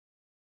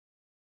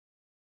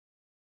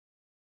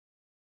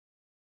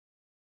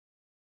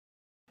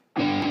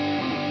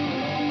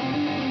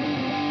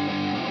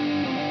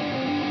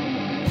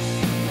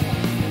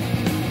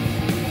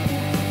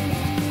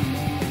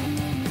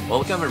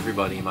Welcome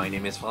everybody, my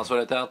name is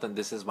François Letarte and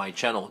this is my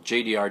channel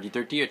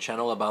JDRD30, a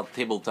channel about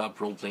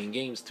tabletop role-playing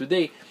games.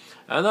 Today,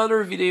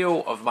 another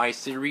video of my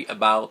series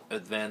about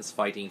Advanced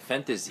Fighting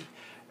Fantasy,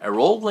 a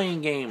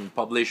role-playing game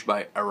published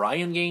by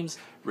Arion Games,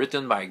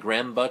 written by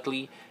Graham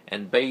Bottley,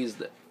 and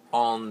based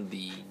on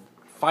the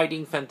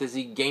Fighting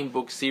Fantasy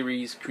gamebook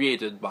series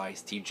created by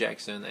Steve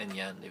Jackson and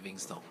Ian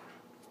Livingstone.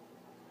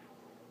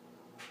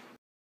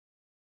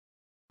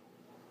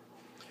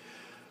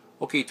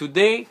 Okay,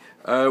 today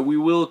we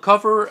will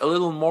cover a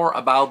little more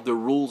about the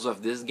rules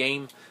of this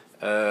game,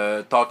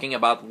 talking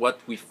about what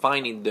we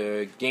find in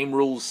the game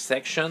rules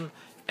section,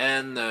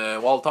 and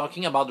while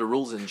talking about the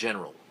rules in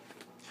general.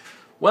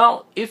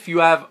 Well, if you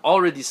have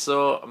already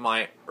saw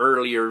my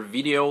earlier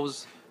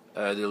videos,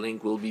 the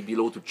link will be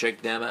below to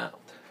check them out,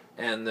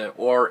 and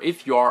or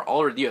if you are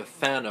already a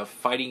fan of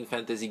fighting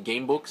fantasy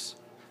game books,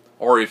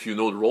 or if you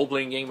know the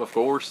role-playing game, of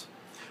course,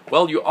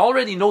 well, you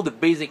already know the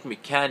basic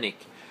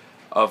mechanic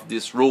of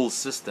this rule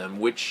system,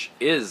 which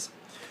is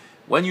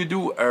when you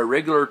do a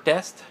regular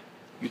test,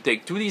 you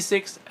take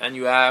 2d6 and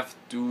you have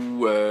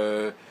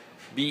to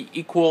be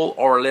equal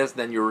or less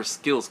than your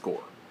skill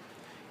score.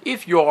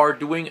 If you are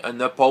doing an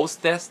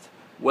opposed test,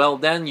 well,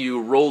 then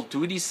you roll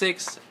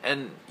 2d6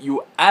 and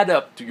you add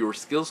up to your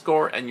skill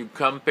score and you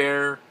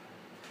compare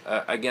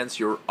against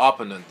your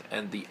opponent,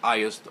 and the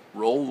highest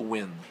roll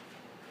win.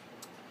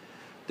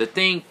 The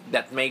thing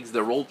that makes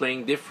the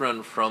role-playing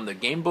different from the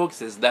game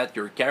books is that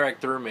your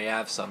character may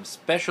have some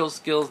special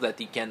skills that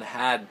he can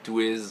add to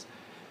his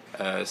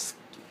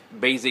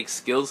basic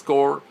skill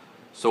score,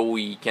 so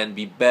he can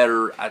be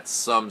better at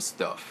some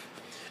stuff.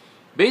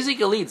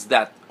 Basically, it's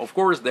that, of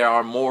course, there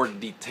are more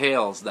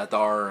details that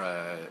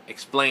are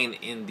explained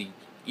in the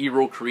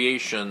hero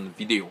creation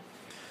video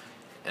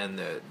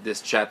and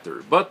this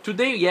chapter. But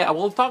today, yeah, I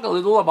will talk a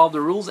little about the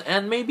rules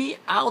and maybe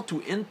how to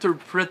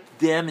interpret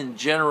them in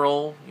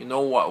general. You know,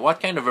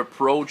 what kind of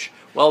approach,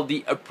 well,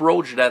 the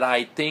approach that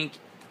I think,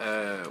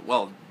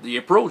 the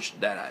approach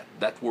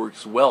that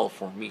works well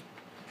for me.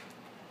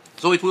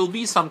 So it will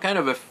be some kind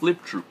of a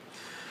flip through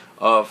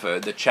of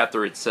the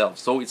chapter itself.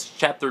 So it's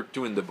chapter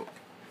 2 in the book.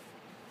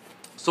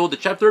 So the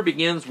chapter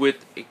begins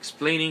with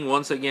explaining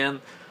once again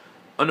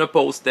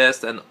unopposed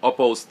tests and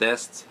opposed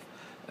tests,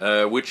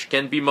 which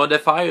can be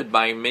modified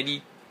by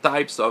many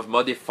types of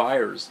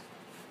modifiers.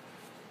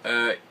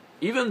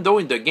 Even though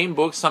in the game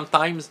book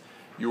sometimes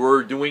you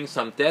were doing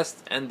some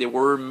tests and they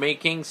were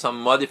making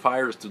some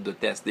modifiers to the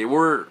test. They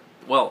were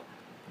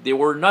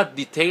not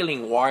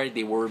detailing why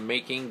they were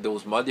making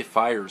those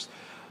modifiers.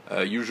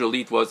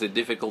 Usually it was a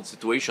difficult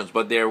situations,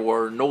 but there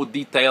were no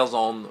details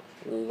on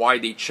why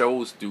they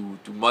chose to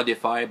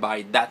modify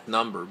by that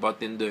number.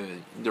 But in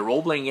the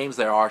role-playing games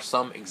there are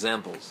some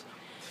examples.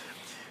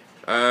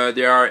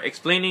 They are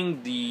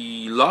explaining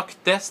the luck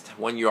test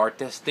when you are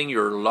testing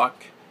your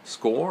luck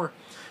score.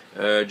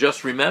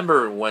 Just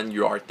remember, when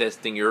you are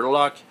testing your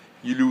luck,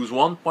 you lose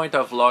 1 point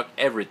of luck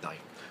every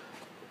time.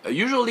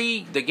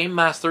 Usually the game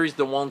master is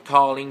the one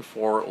calling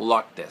for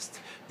luck tests.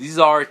 These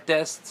are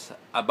tests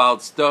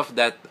about stuff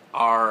that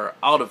are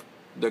out of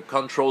the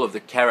control of the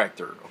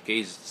character. Okay,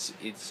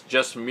 it's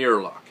just mere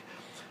luck.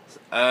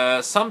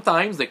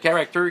 Sometimes the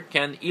character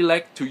can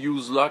elect to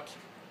use luck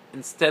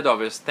instead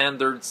of a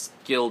standard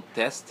skill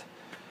test.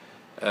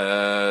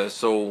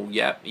 So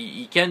yeah,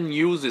 he can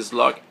use his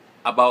luck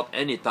about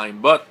any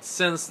time, but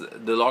since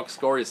the luck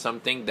score is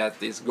something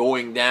that is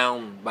going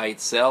down by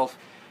itself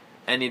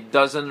and it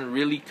doesn't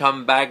really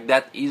come back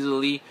that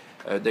easily,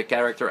 the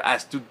character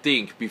has to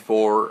think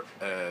before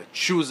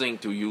choosing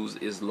to use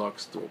his luck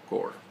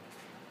score.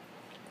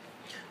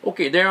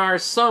 Okay, there are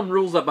some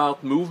rules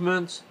about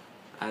movements,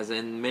 as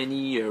in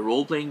many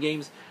role-playing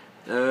games.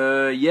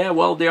 Yeah,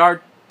 well, they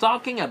are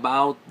talking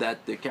about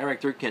that the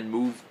character can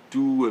move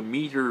 2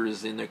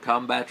 meters in a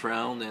combat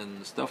round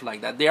and stuff like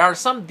that. There are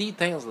some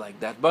details like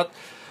that, but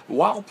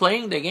while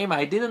playing the game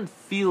I didn't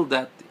feel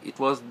that it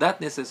was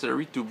that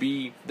necessary to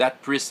be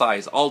that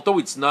precise, although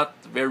it's not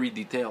very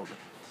detailed.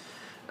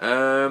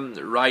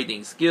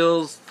 Riding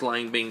skills,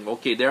 climbing,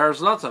 okay, there are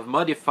lots of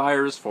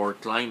modifiers for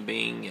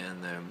climbing,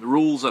 and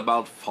rules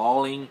about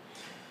falling,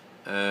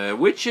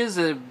 which is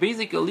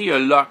basically a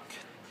luck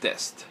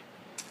test.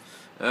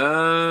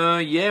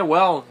 Yeah,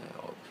 well,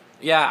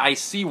 yeah, I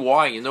see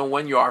why. You know,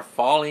 when you are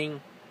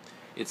falling,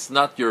 it's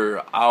not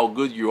how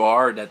good you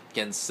are that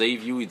can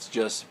save you, it's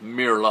just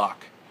mere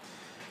luck.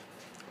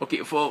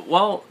 Okay,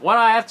 well, what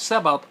I have to say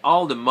about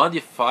all the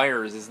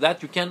modifiers is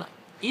that you can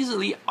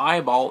easily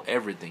eyeball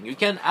everything. You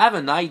can have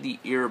an idea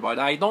here, but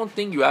I don't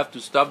think you have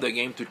to stop the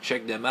game to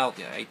check them out.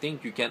 Yeah, I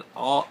think you can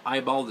all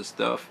eyeball the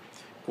stuff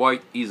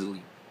quite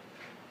easily.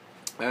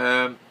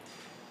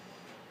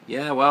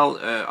 Yeah, well,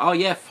 oh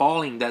yeah,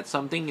 falling, that's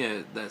something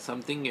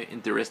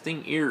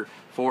interesting here.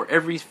 For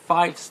every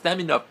 5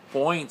 stamina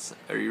points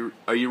a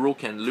hero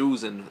can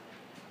lose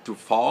to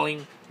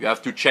falling, you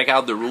have to check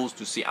out the rules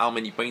to see how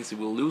many points he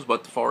will lose,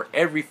 but for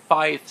every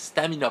 5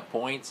 stamina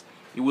points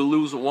he will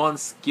lose 1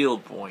 skill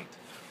point,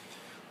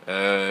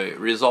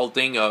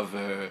 resulting of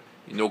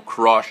you know,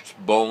 crushed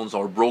bones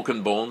or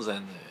broken bones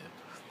and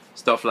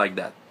stuff like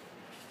that.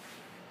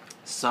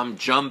 Some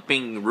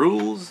jumping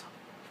rules,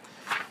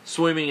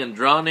 swimming and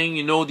drowning,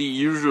 you know, the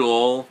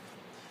usual.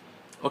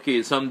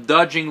 Okay, some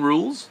dodging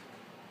rules,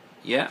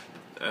 yeah,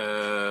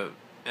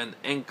 and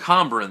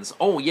encumbrance.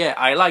 Oh yeah,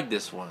 I like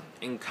this one,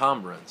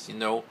 encumbrance. You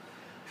know,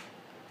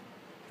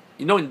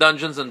 in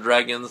Dungeons and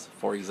Dragons,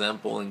 for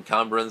example,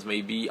 encumbrance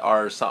maybe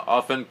are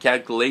often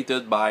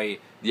calculated by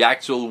the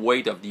actual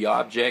weight of the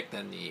object,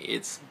 and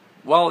it's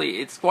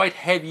quite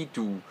heavy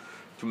to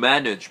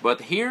manage.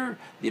 But here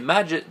they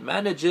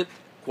manage it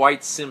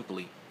quite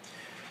simply.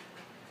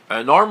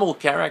 A normal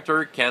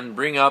character can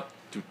bring up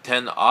to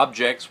 10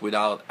 objects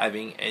without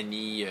having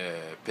any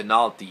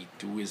penalty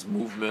to his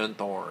movement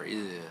or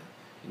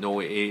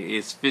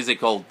his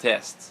physical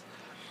tests.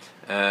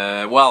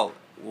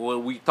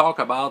 When we talk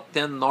about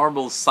 10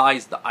 normal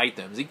sized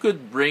items, he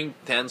could bring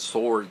 10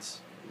 swords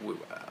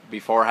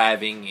before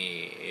having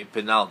a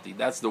penalty.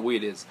 That's the way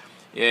it is.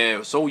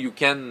 So you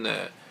can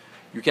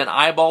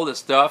eyeball the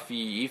stuff.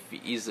 If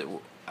he's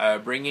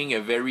bringing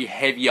a very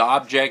heavy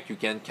object, you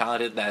can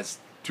count it as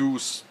two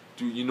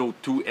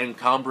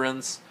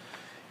encumbrance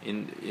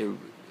in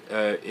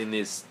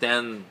his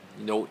 10,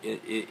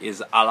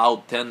 is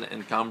allowed 10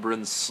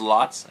 encumbrance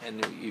slots,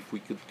 and if we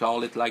could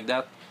call it like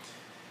that.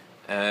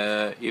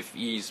 If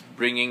he's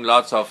bringing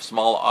lots of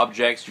small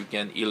objects, you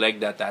can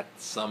elect that at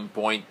some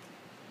point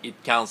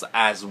it counts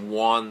as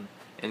one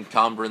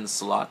encumbrance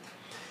slot.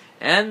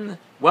 And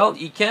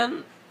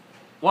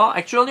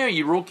actually a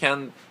hero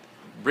can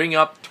bring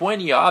up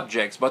 20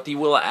 objects, but he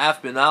will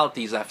have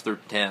penalties after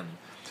 10.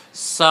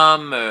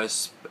 Some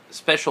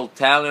special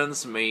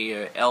talents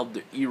may help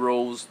the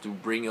heroes to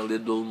bring a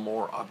little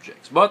more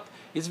objects, but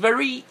it's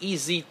very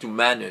easy to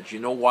manage.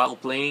 While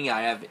playing,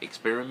 I have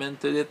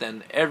experimented it,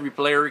 and every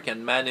player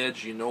can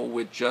manage,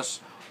 with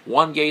just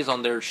one gaze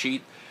on their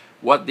sheet,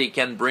 what they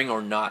can bring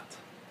or not.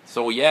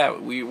 So yeah,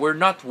 we're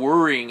not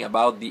worrying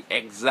about the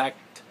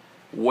exact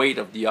weight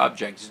of the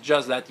objects. It's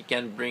just that you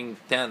can bring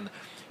 10.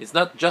 It's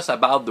not just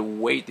about the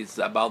weight, it's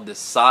about the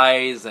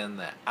size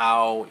and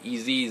how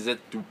easy is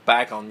it to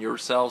pack on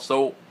yourself.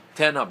 So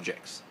 10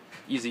 objects,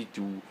 easy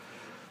to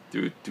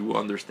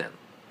understand.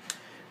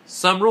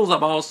 Some rules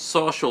about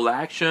social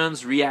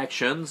actions,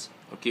 reactions,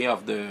 okay,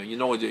 of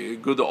the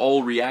good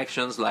old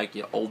reactions like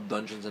old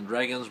Dungeons and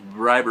Dragons,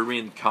 bribery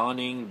and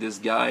conning,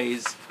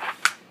 disguise.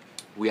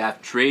 We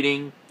have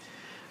trading.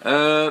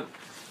 There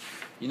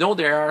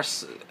are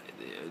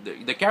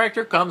the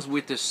character comes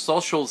with a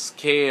social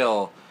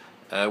scale,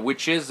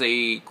 which is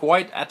a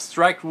quite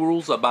abstract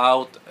rules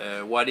about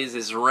what is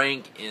his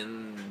rank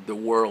in the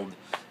world,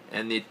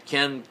 and it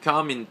can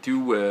come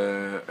into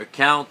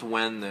account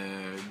when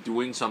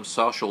doing some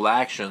social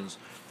actions.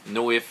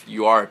 If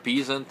you are a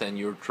peasant and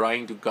you're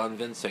trying to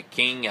convince a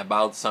king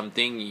about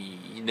something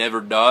he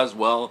never does,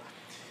 well,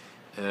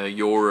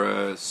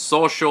 your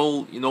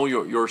social,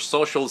 your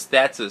social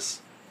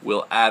status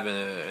will have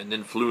an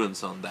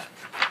influence on that.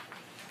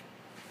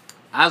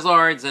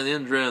 Hazards and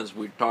hindrance,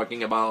 we're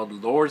talking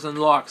about doors and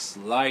locks,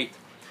 light,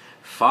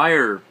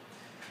 fire.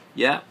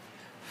 Yeah,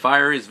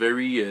 fire is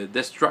very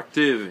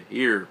destructive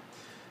here.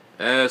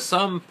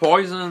 Some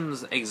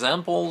poisons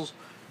examples.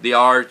 There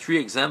are 3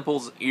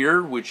 examples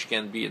here which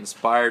can be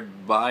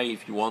inspired by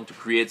if you want to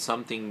create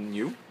something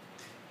new.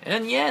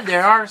 And yeah,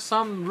 there are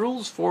some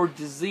rules for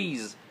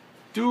disease.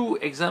 2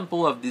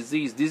 examples of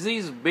disease.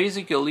 Disease,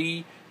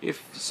 basically,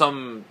 if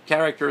some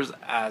characters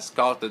has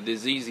caught a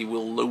disease, he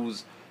will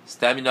lose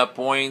stamina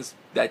points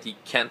that he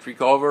can't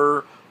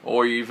recover,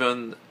 or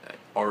even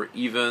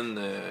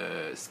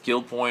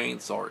skill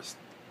points, or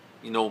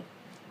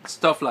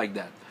stuff like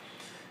that.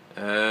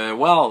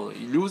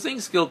 Losing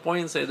skill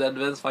points in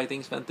Advanced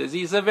Fighting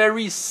Fantasy is a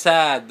very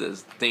sad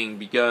thing,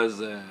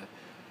 because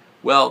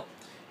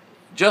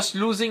just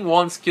losing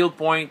 1 skill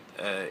point,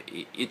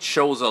 it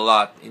shows a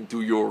lot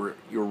into your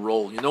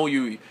role.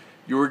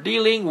 You're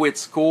dealing with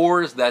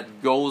scores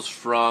that goes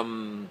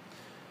from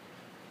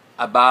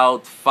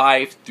about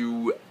 5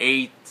 to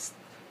 8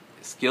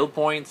 skill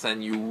points,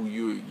 and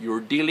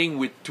you're dealing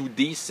with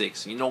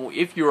 2d6.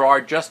 If you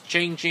are just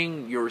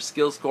changing your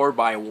skill score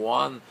by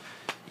 1,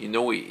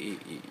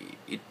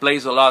 it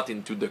plays a lot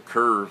into the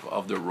curve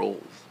of the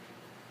rolls.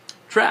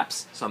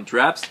 Traps, some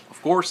traps, of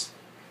course.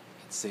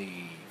 It's a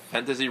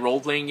fantasy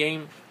role-playing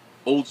game,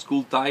 old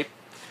school type.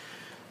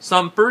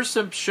 Some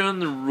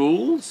perception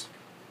rules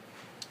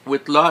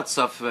with lots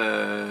of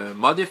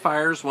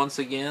modifiers. Once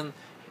again,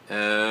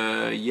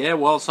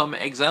 some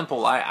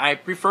example. I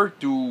prefer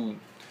to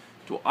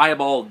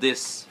eyeball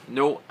this.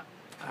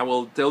 I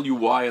will tell you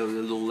why a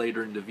little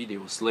later in the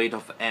video. Sleight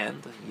of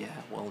hand.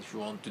 If you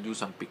want to do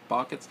some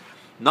pickpockets.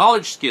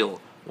 Knowledge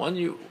skill.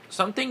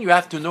 Something you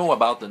have to know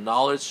about the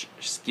knowledge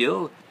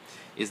skill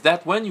is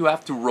that when you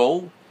have to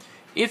roll,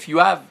 if you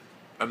have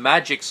a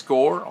magic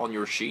score on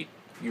your sheet,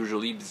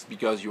 usually it's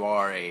because you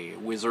are a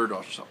wizard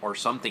or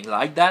something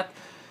like that.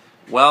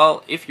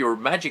 Well, if your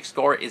magic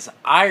score is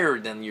higher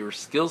than your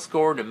skill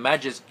score, the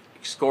magic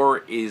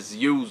score is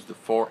used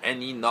for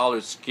any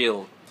knowledge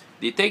skill.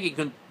 They take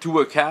into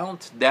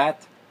account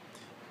that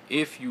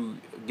if you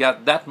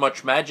got that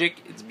much magic,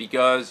 it's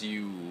because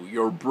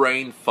your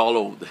brain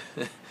followed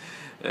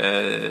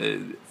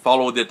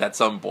followed it at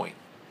some point.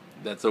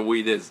 That's the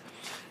way it is.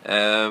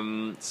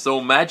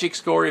 So magic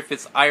score, if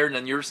it's higher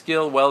than your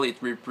skill, well, it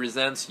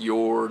represents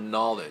your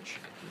knowledge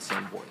in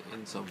some point,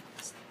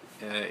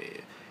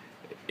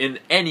 in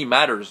any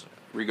matters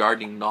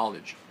regarding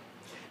knowledge.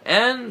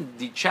 And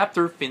the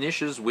chapter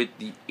finishes with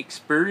the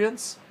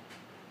experience.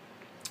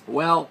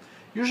 Well,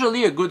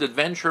 usually a good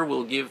adventure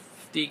will give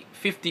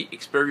 50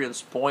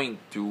 experience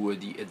points to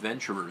the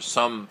adventurers.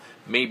 Some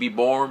may be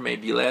more,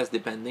 maybe less,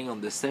 depending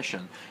on the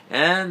session.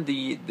 And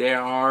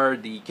there are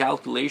the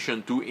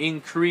calculation to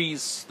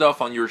increase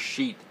stuff on your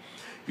sheet.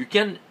 You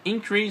can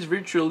increase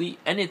virtually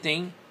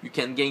anything. You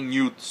can gain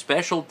new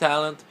special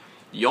talent.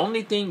 The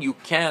only thing you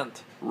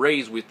can't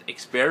raise with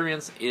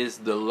experience is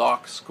the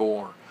luck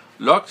score.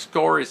 Luck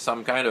score is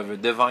some kind of a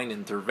divine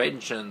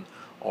intervention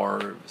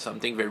or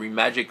something very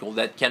magical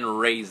that can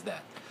raise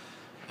that.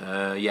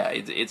 Yeah,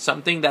 it's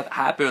something that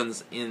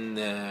happens in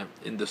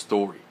the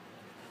story.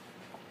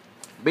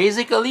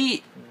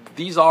 Basically,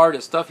 these are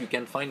the stuff you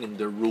can find in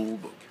the rule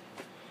book.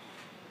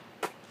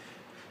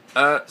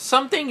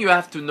 Something you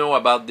have to know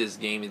about this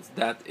game is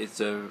that it's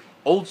a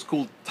old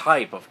school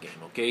type of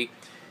game. Okay,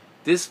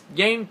 this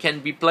game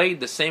can be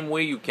played the same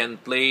way you can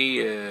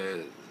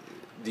play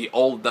the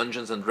old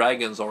Dungeons and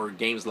Dragons or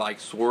games like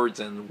Swords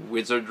and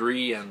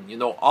Wizardry, and you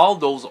know, all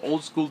those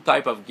old school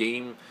type of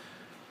game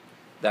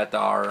that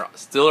are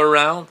still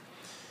around.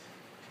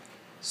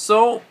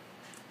 So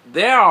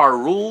there are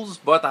rules,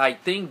 but I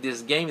think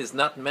this game is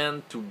not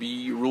meant to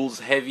be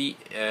rules heavy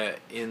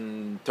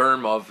in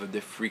terms of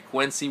the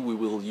frequency we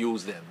will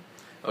use them.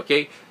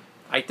 Okay,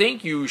 I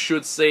think you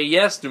should say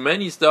yes to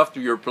many stuff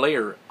to your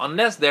player,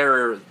 unless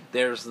there's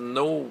a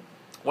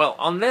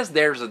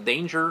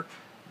danger.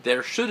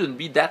 There shouldn't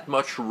be that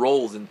much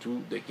rolls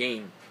into the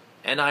game,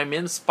 and I'm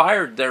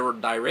inspired there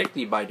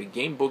directly by the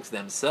game books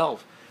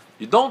themselves.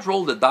 You don't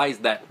roll the dice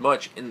that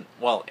much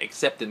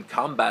except in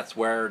combats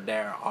where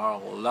there are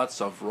lots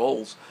of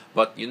rolls.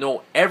 But you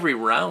know, every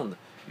round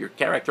your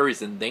character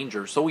is in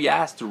danger, so he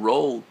has to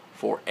roll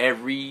for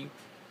every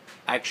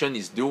action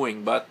he's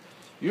doing. But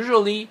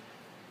usually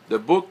the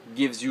book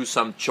gives you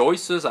some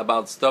choices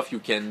about stuff you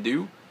can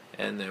do,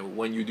 and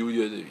when you do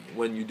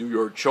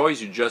your choice,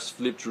 you just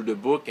flip through the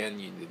book, and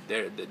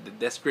the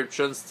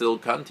descriptions still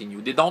continue.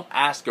 They don't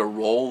ask a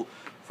roll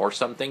for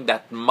something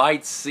that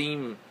might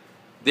seem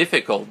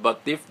difficult,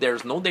 but if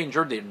there's no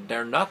danger,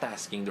 they're not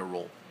asking the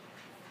roll.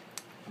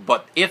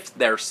 But if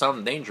there's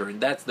some danger,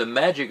 and that's the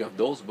magic of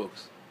those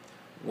books,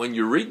 when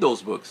you read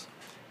those books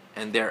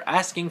and they're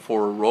asking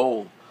for a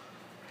roll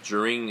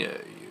during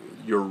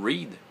your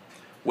read,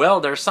 well,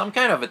 there's some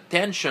kind of a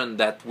tension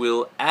that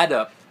will add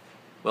up,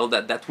 well,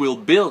 that will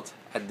build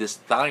at this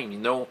time, you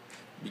know,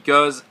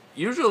 because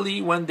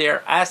usually when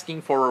they're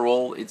asking for a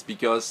roll, it's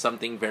because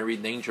something very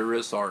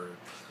dangerous or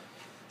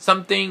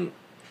something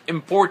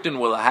important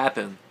will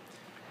happen.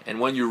 And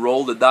when you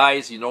roll the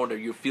dice, you know that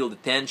you feel the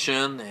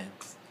tension,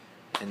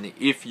 and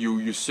if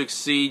you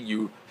succeed,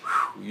 you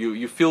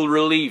feel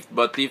relieved.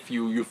 But if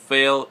you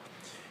fail,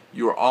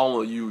 you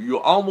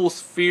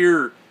almost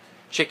fear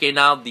checking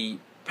out the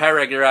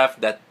paragraph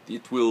that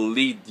it will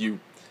lead you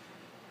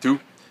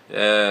to,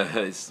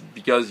 it's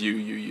because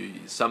you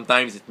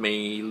sometimes it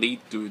may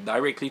lead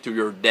directly to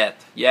your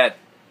death. Yet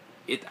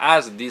it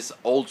has this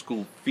old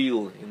school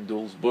feel in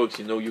those books.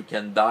 You know, you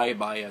can die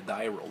by a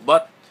die roll,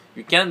 but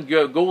you can't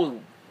go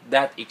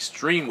that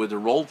extreme with a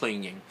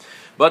role-playing game.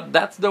 But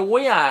that's the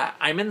way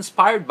I'm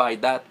inspired by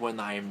that when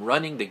I'm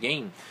running the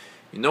game.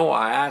 You know,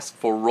 I ask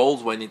for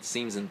rolls when it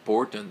seems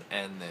important,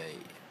 and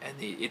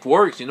it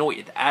works. You know,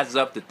 it adds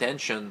up the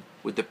tension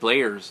with the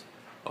players.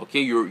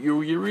 Okay,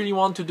 you really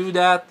want to do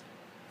that?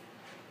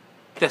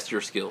 Test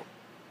your skill.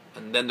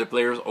 And then the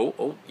players,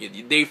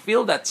 they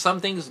feel that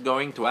something's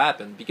going to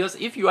happen. Because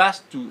if you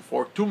ask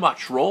for too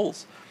much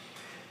rolls,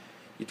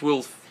 it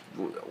will,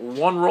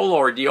 one roll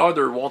or the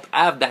other won't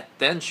have that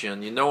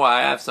tension. You know,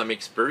 I have some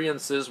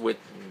experiences with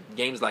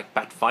games like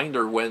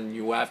Pathfinder when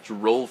you have to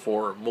roll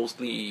for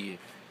mostly,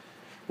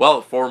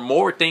 well, for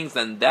more things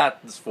than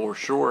that, for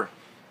sure.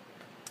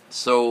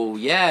 So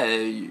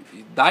yeah,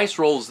 dice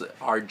rolls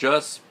are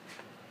just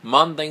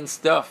mundane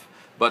stuff.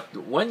 But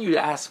when you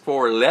ask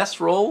for less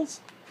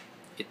rolls,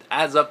 it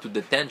adds up to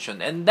the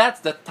tension, and that's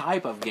the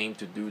type of game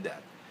to do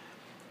that.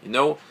 You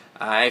know,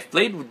 I've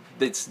played with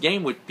this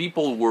game with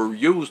people who were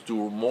used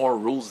to more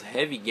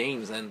rules-heavy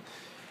games, and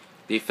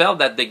they felt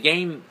that the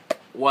game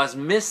was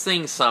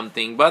missing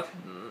something. But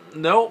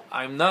no,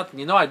 I'm not.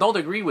 You know, I don't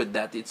agree with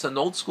that. It's an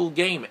old-school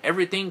game.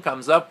 Everything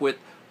comes up with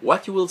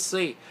what you will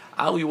say,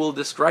 how you will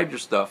describe your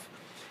stuff,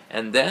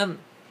 and then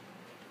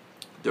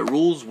the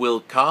rules will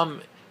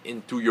come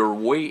into your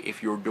way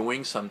if you're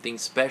doing something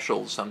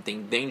special,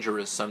 something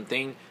dangerous,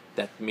 something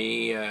that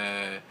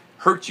may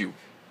hurt you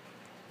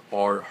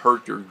or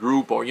hurt your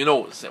group, or you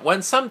know,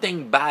 when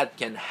something bad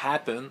can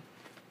happen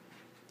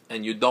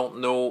and you don't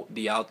know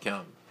the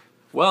outcome.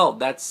 Well,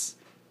 that's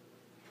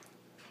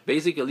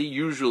basically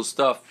usual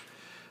stuff.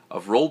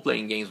 of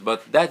role-playing games,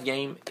 but that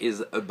game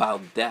is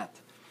about that.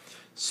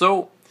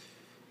 So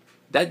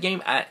that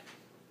game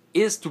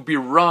is to be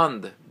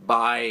run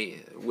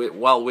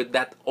with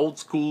that old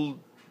school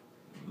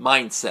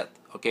mindset.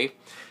 Okay,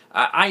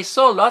 I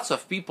saw lots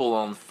of people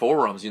on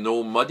forums,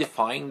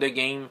 modifying the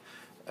game.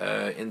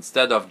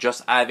 Instead of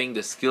just having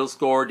the skill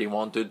score, they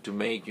wanted to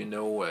make,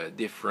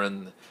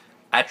 different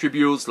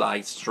attributes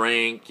like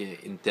strength,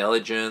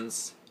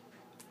 intelligence,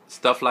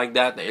 stuff like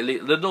that. A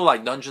little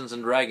like Dungeons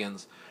and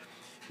Dragons,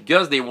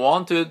 because they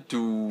wanted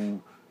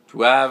to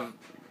have,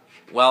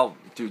 well,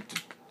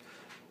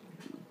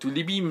 to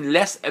be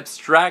less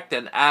abstract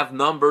and have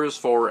numbers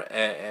for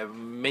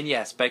many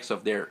aspects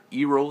of their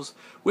heroes,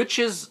 which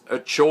is a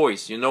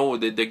choice.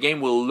 The game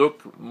will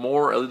look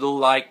a little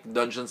like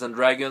Dungeons and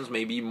Dragons,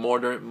 maybe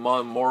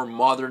more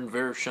modern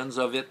versions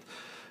of it.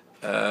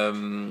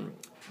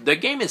 The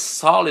game is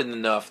solid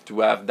enough to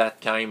have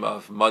that kind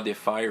of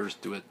modifiers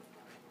to it.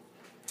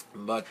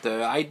 But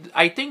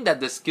I think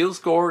that the skill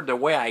score, the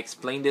way I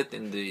explained it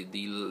in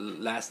the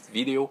last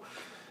video,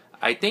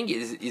 I think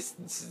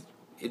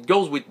it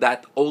goes with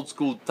that old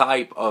school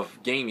type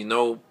of game.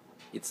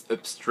 It's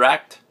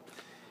abstract,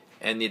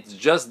 and it's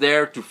just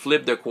there to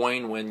flip the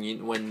coin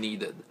when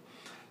needed.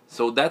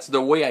 So that's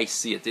the way I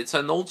see it. It's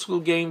an old school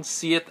game.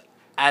 See it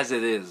as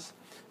it is.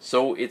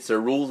 So it's a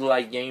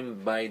rules-like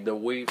game, by the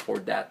way, for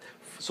that.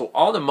 So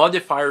all the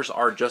modifiers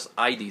are just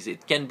IDs.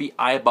 It can be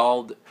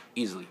eyeballed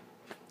easily.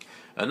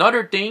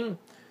 Another thing,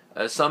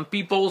 some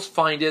people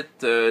find it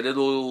a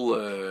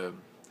little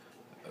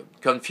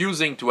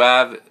confusing to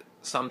have.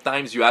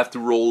 Sometimes you have to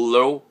roll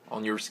low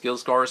on your skill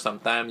score.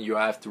 Sometimes you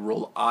have to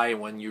roll high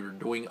when you're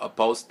doing a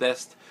post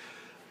test.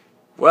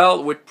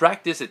 Well, with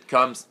practice it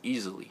comes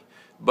easily.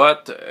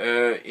 But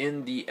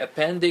in the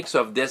appendix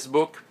of this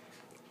book,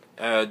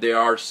 there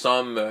are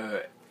some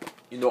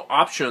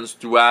options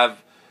to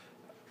have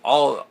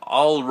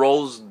all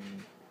rolls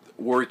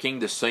working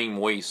the same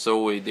way.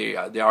 So they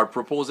are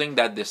proposing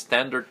that the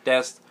standard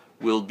test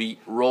will be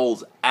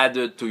rolls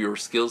added to your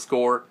skill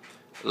score,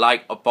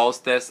 like a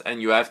post test,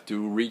 and you have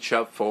to reach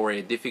up for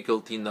a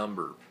difficulty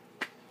number,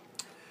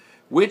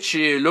 which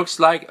looks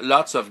like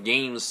lots of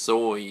games,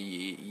 so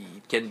it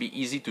can be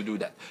easy to do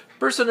that.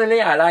 Personally,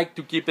 I like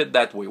to keep it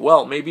that way.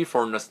 Well, maybe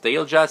for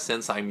nostalgia,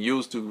 since I'm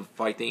used to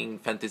fighting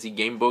fantasy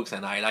game books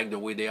and I like the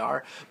way they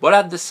are, but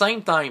at the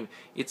same time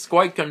it's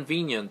quite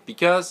convenient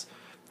because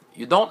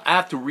you don't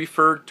have to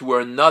refer to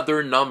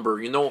another number.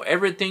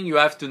 Everything you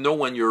have to know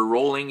when you're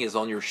rolling is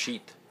on your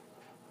sheet.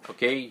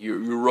 Okay,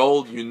 you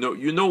rolled, you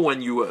know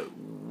when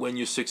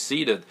you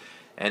succeeded,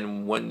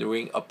 and when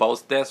doing a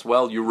post test,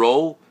 well, you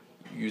roll,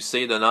 you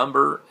say the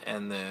number,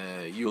 and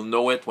you'll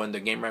know it when the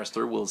game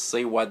master will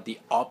say what the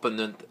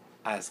opponent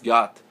has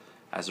got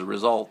as a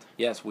result.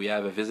 Yes, we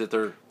have a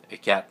visitor, a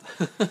cat.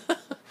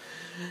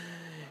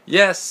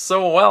 Yes,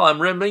 so well,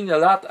 I'm rambling a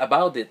lot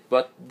about it,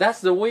 but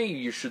that's the way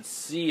you should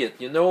see it.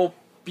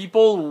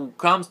 People who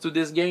comes to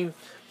this game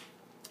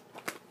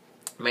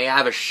may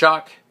have a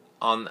shock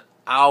on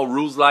how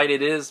rules light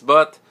it is,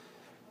 but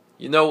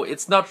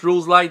it's not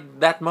rules light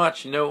that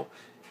much.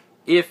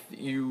 If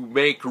you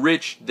make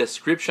rich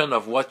description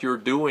of what you're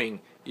doing,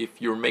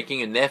 if you're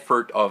making an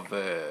effort of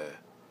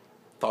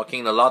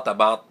talking a lot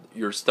about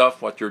your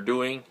stuff, what you're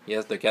doing,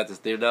 yes, the cat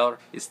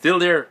is still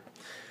there,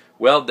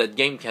 well, that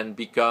game can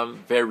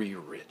become very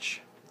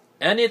rich.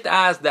 And it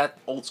has that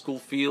old school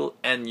feel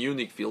and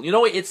unique feel.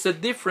 It's a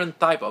different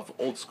type of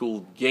old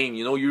school game.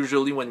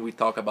 Usually when we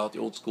talk about the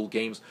old school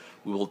games,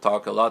 we will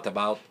talk a lot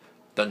about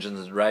Dungeons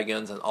and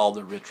Dragons and all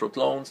the retro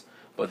clones.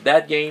 But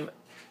that game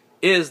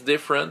is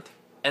different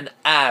and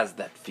has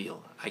that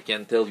feel. I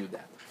can tell you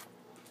that.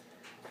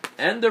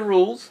 And the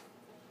rules,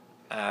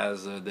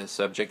 as the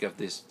subject of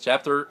this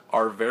chapter,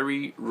 are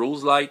very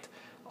rules light.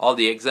 All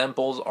the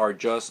examples are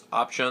just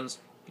options.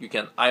 You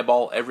can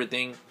eyeball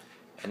everything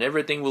and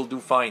everything will do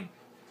fine.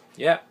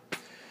 Yeah.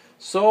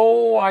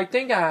 So I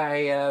think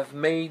I have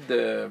made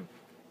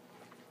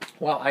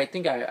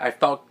I've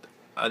talked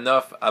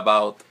enough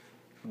about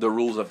the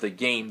rules of the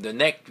game. The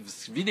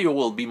next video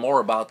will be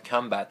more about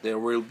combat. There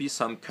will be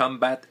some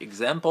combat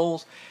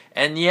examples.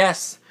 And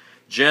yes,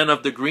 Jen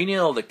of the Green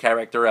Hill, the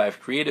character I've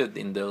created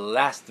in the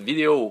last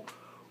video,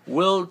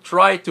 will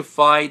try to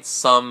fight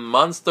some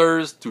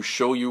monsters to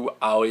show you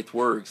how it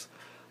works.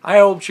 I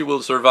hope she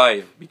will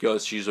survive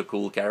because she's a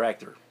cool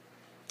character.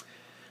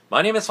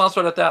 My name is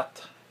François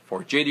Letarte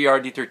for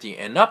JDRD30,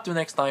 and up to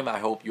next time, I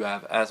hope you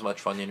have as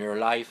much fun in your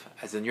life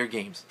as in your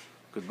games.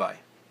 Goodbye.